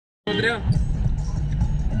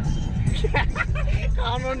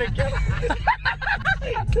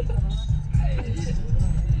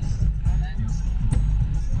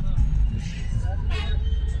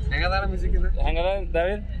ಹೆಂಗದಾರ music ಇದು ಹೆಂಗದ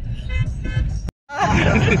ದಾವಿದ್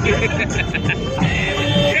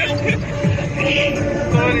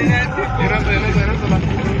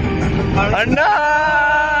ಅಣ್ಣ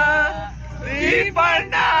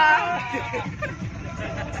ದೀಪಣ್ಣ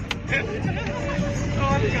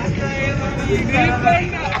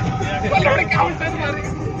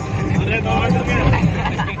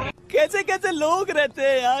कैसे कैसे लोग रहते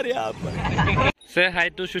हैं यार यहाँ पर। से हाय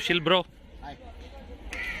टू सुशील ब्रो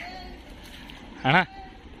ಅಣ್ಣ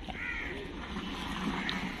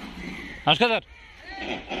ನಮಸ್ಕಾರ ಸರ್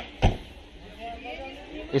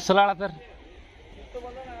ಇಷ್ಟಲ್ಲ ಆಡತ್ತಾರ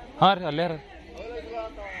ಹಾಂ ರೀ ಅಲ್ಲೇ ರೀ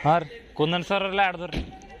ಹಾಂ ರೀ ಕುಂದನ್ ಸರ್ ಎಲ್ಲ ಆಡ್ದ್ರಿ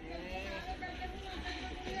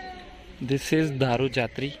ದಿಸ್ ಈಸ್ ದಾರು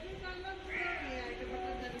ಜಾತ್ರಿ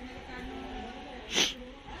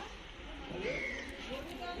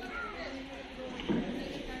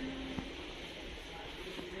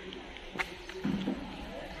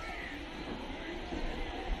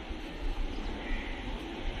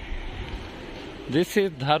This is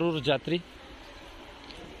dharur jatri.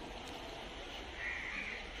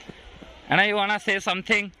 Anna, you wanna say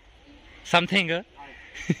something? Something?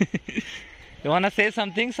 You wanna say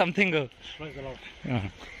something? Something?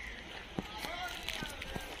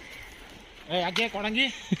 Hey, Ajay, Kodangi.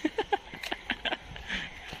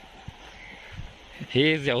 He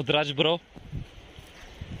is Yahudraj bro.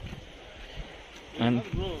 And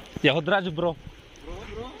Yahudraj bro.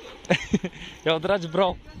 Yahudraj bro.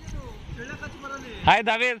 Hi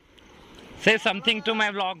David, say something to my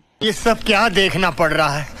vlog. ये सब क्या देखना पड़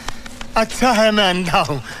रहा है? अच्छा है मैं अंधा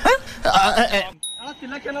हूँ.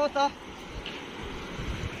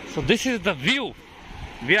 So this is the view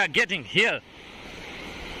we are getting here.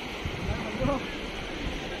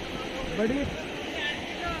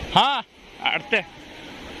 हाँ आड़ते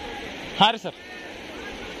हाँ रे सर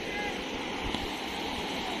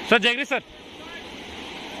सर जयगिरी सर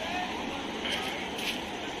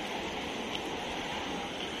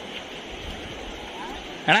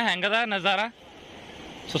ಅಣ್ಣ ಹೆಂಗದ ನಜಾರ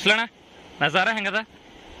ಸುಸ್ಲಣ್ಣ ನಜಾರ ಹೆಂಗದ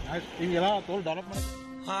ಹಿಂಗೆಲ್ಲ ತೋಲ್ ಡೆವಲಪ್ ಮಾಡಿ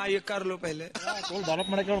हाँ ये कर लो पहले ತೋಲ್ ಡೆವಲಪ್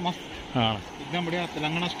ಮಾಡಕ್ಕೆ ಮಸ್ತ್ ಹಾಂ एकदम बढ़िया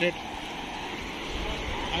Telangana state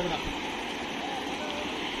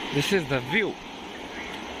this is the view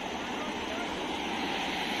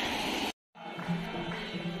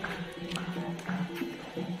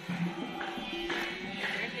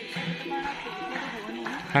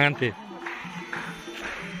ಹಾಗಂತಿ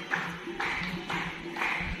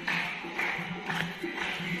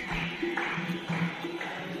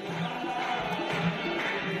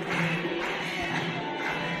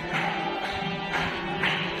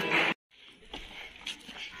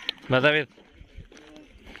David.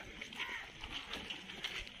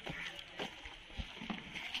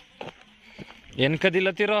 ಏನ್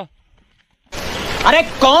ಕದಿಲತ್ತಿರೋ अरे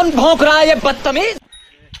कौन भौंक रहा है ये बदतमीज।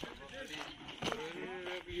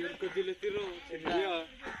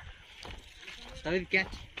 क्या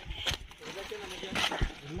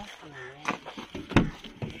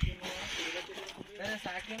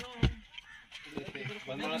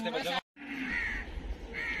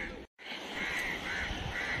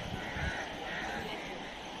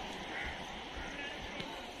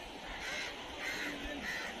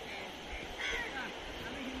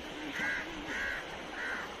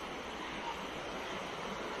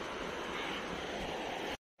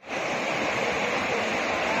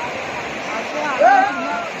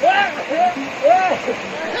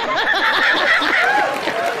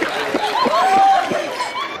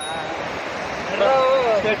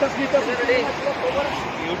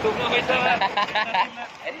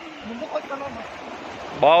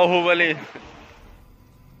Bahubali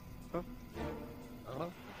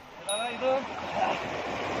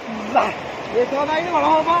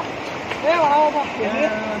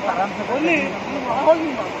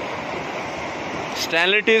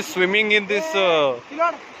Stanley is swimming in this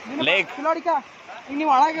lake.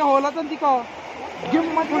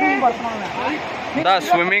 The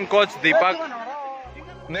swimming coach Deepak.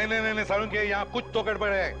 नहीं सारुण के यहाँ कुछ तो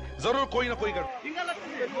गड़बड़ है जरूर कोई ना कोई गड़बड़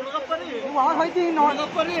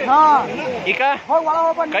ಈಗ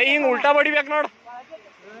ಕೈ ಹಿಂಗ್ ಉಲ್ಟಾ ಬಡಿಬೇಕು ನೋಡ್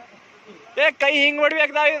ಕೈ ಹಿಂಗ್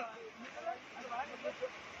ಬಡಿಬೇಕು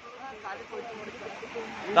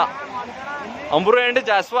Ambru and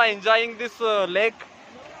Jaswa enjoying this lake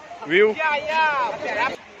view.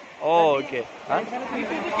 Oh, okay.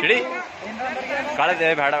 Ready? Kala de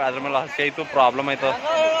bhada adar mela hasi to problem aito.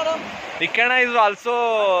 Tikana is also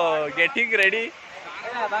getting ready.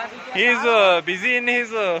 He's busy in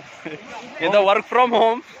his in the work from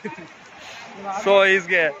home, so he's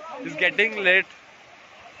getting late.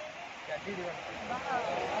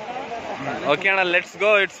 Okay, Anna, let's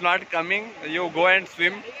go. It's not coming. You go and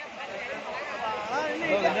swim.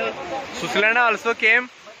 Suslena also came.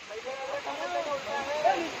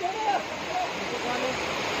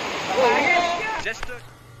 Just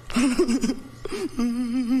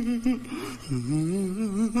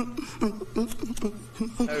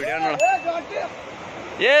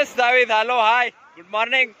yes, David. Hello, hi. Good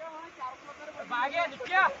morning.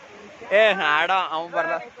 ಆಡ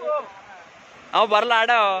ಅವ ಬರ್ಲ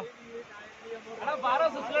ಆಡ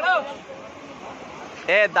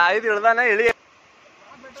ದಾವಿದ್ ಇಳ್ದಾನ ಇಳಿ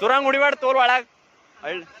ಸುರಂಗ್ ಹುಡಿಬೇಡ ತೋಲ್ ಒಳಗ್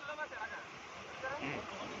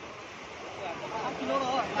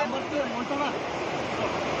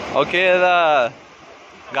Okay, the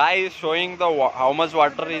guy is showing the how much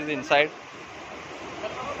water is inside.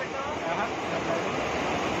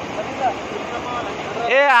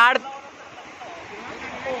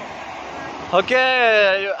 Okay,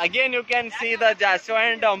 again you can see the Joshua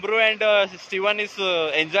and Ambru and Steven is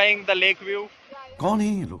enjoying the lake view. कौन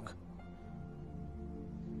है ये लोग?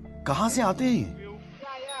 कहाँ से आते हैं?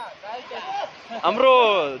 Ambru,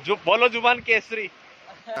 बोलो जुबान केसरी.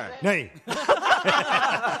 नहीं.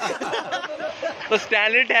 So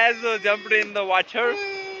Stanley has jumped in the water.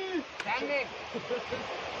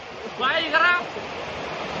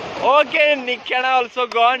 Okay, Nikkana also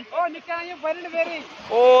gone. Oh, Nikkana, you buried very.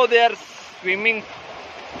 Oh, they are swimming.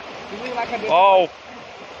 Oh.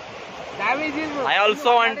 I also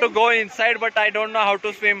want to go inside, but I don't know how to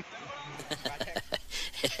swim.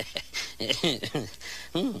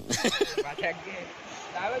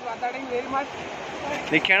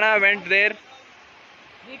 Nikkana went there.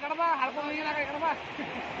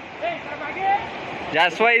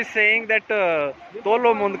 Joshua is saying that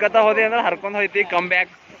tolo mundkata hode andre harkond hoyti come back.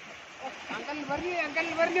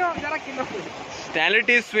 Stanley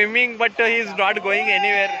is swimming, but he is not going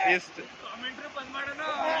anywhere. He's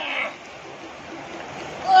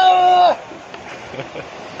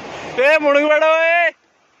ಮುಳುಗಬೇಡ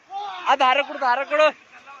ಆ ದಾರ ಕೊಡು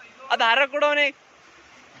ಆ ದಾರ ಕೊಡು ಅವನಿಗೆ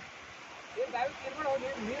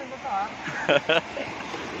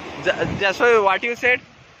Joshua, what you said?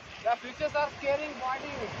 The futures are scaring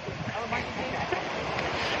body.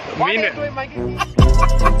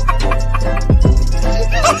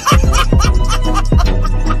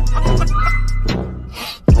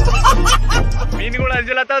 ಮೀನುಗಳು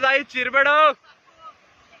ಅಂಜಲತ್ತದ ಆಯ್ತು ಚಿರ್ಬೇಡ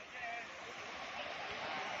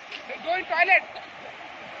Go in toilet.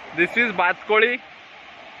 This is Batkoli.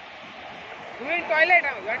 Go in toilet.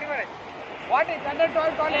 What is under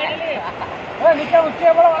toilet? Oh, Nikka ucche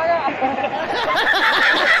bada olaga.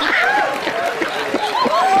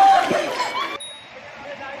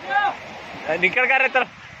 निकल कर रहे तरफ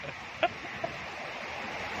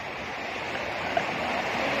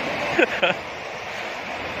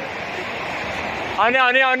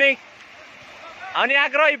ಅವನಿ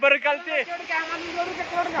ಯಾಕ್ರೋ ಇಬ್ಬರು ಕಲ್ತಿ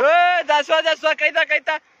ಜಾಸ್ವಾ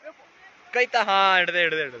ಕೈತಾ ಹಾ ಹಿಡ್ದೆ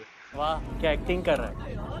वाह क्या एक्टिंग कर रहा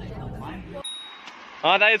है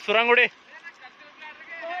हाँ दाई सुरंगुड़ी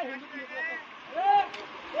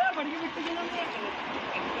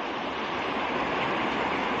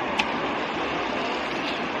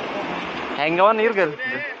ಹೆಂಗವ ನೀರ್ ಗಲ್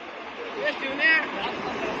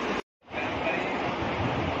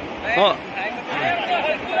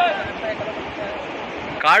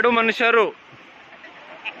ಕಾಡು ಮನುಷ್ಯರು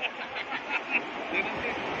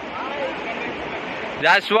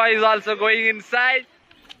Joshua is also going inside.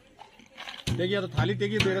 ತೆಗಿ ಅದು ಥಾಲಿ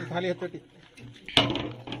ತೆಗಿ ಬೇರೆ ಥಾಲಿ ಹತ್ತಟಿ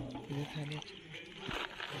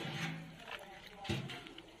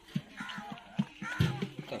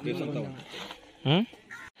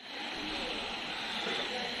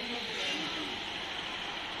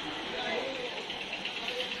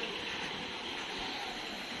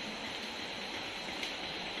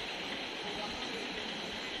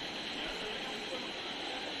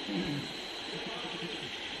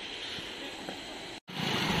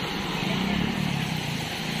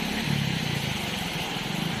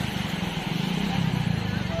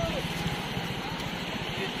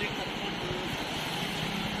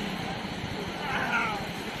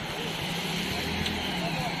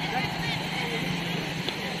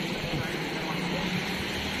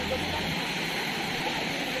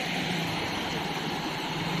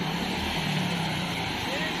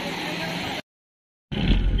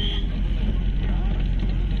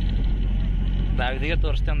ದಾವಿದಿಗೆ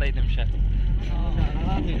ತೋರಿಸ್ತೆ ಒಂದು 5 ನಿಮಿಷ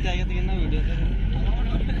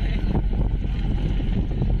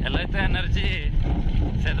ಎಲ್ಲ ಐತೆ energy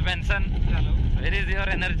Seth Benson where is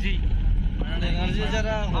your energy? Energy ಜರ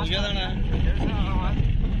ಹೋಗ್ಯದಣ್ಣ,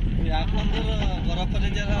 ಯಾಕಂದ್ರೆ ಬರೋಬ್ಬರಿ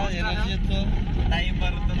ಜರ ಎನರ್ಜಿ ಇತ್ತು. ಟೈಮ್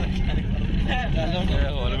ಬರ್ತದೆ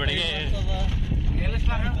ಹೊಲಬಡಿಗೆ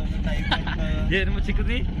ಏನು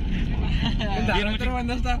ಚಿಕ್ಕದಿ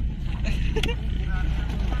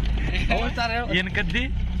ಏನ್ ಕದ್ದಿ?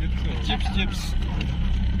 ಚಿಪ್ಸ್ ಚಿಪ್ಸ್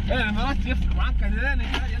ಚಿಪ್ಸ್ ಕದಿದೆ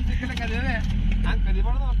ಎಲ್ಲಿ ಸಿಕ್ಕಿಲ್ಲ ಕದಿದೆ ಹಂಗೆ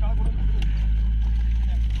ಕದಿಬಾರ್ದು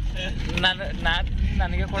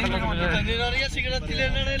ನನಗೆ ಕೊಡಲ್ಲ. ಸಿಗತ್ತಿಲ್ಲ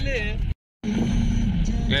ಇಲ್ಲಿ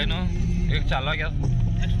ಏನು ಈಗ ಚಾಲು ಆಗ್ಯಾದ.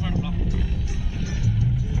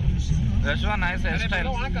 ಯಶ್ವ ನೈಸ್ ಹೇರ್ ಸ್ಟೈಲ್.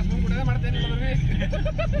 ಕಸ್ಕೊಂಡ್ ಕುಡಿಯೋದೇ ಮಾಡ್ತೇನೆ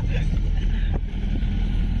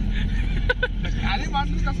ಖಾಲಿ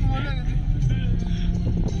ಮಾಡ್ಲಿ ಕಸ್ಕೊಂಡ್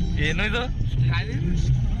ಏನು ಇದು ಖಾಲಿ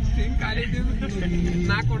ಹಿಂಗ್ ಖಾಲಿ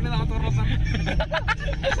ನಾ ಕೊಡ್ಲಿ ನಾವು ತೋರ್ಲತ್ತ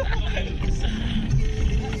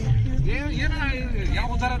ಏನ ಯಾವ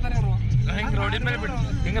ಉದ್ದಾರ ಅಂತಾನೆ ಅವರು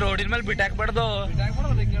ಹಿಂಗ್ ರೋಡಿನ ಮೇಲೆ ಬಿಟ್ಟಾಕ್ಬಾರ್ದು.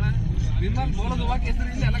 ನಿಮ್ಮಲ್ಲಿ ಬೋಲೋದು ಹೋಗಕ್ಕೆ ಹೆಸರು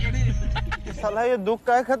ಇಲ್ಲ ಎಲ್ಲ ಕಡೆ. साला ये दुख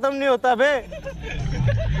का खत्म नहीं होता बे.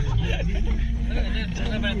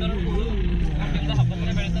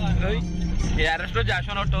 ಯಾರಷ್ಟು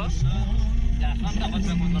ಜಾಶನ್ ಒಟ್ಟು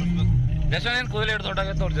ಜಾಶನ್ ಏನ್ ಕೂದಲು ಹಿಡ್ದು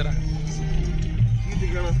ದೊಡ್ಡಾಗ ತೋರ್ಸಿರ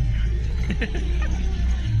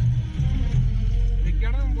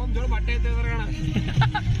ಒಂದ್ ಜೋಳ ಬಟ್ಟೆ ಐತೆ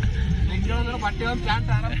ಬಟ್ಟೆ ಒಂದು ಪ್ಯಾಂಟ್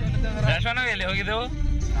ಆರಾಮ್ ಜಾಶನ್ ಎಲ್ಲಿ ಹೋಗಿದ್ದೆವು?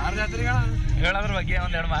 ಯಾರ ಜಾತ್ರೆಗಳ ಹೇಳೋದ್ರ ಬಗ್ಗೆ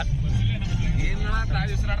ಒಂದೆರಡು ಮಾತು. ಏನ್ ತಾಯಿ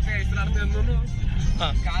ಹೆಸರಾಡ್ತೇವೆ ಅಂದ್ರು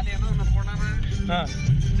ಕಾಲಿ ಏನೋ ನೋಡ್ಕೊಂಡಾನ.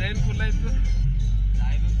 ಚೈನ್ ಫುಲ್ ಆಯ್ತು.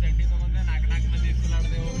 ಚಡ್ಡಿ ತಗೊಂಡೆ 4 ಮಂದಿ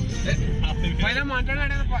ಹೆಸರಾಡ್ದೇವು. ಪೈಲೆ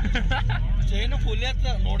ಮಾತಾಡ್ಯಾಡಪ್ಪ ಚೈನ್ ಫುಲ್ ಆಯ್ತ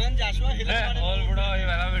ನೋಡನ್ ಜಾಸ್ವ ಹೋಲ್ ಬಿಡು,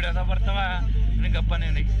 ಇವೆಲ್ಲ ವಿಡಿಯೋದ ಬರ್ತಾವ ನಿನಗೆ ಗಪ್ಪ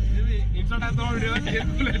ನಿನಗೆ ಇನ್ಸರ್ಟ್ ಆಯ್ತು ವಿಡಿಯೋ ಚೈನ್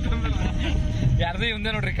ಫುಲ್ ಆಯ್ತು ಯಾರ್ದು ಇವಂದೆ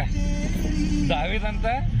ನೋಡ್ರಿ ದಾವಿದ್ ಅಂತ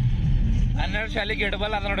 12 ಶಾಲೆಗೆ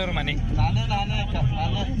ಇಡಬಲ್ಲ ಅದ ನೋಡಿವ್ರ ಮನೆ. ನಾನೇ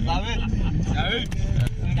ನಾವೇ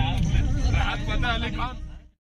ರಾತ್ ಬಂದ ಅಲ್ಲಿ